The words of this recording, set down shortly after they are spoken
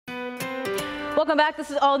Welcome back. This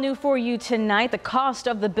is all new for you tonight. The cost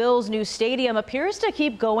of the Bills' new stadium appears to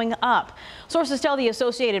keep going up. Sources tell the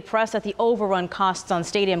Associated Press that the overrun costs on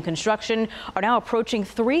stadium construction are now approaching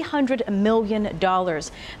 $300 million.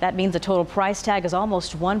 That means the total price tag is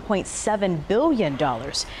almost $1.7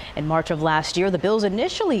 billion. In March of last year, the Bills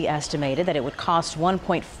initially estimated that it would cost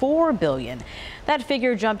 $1.4 billion. That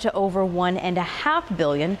figure jumped to over $1.5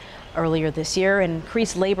 billion earlier this year.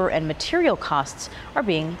 Increased labor and material costs are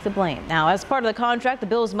being to blame. Now, as part of the contract, the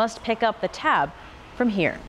Bills must pick up the tab from here.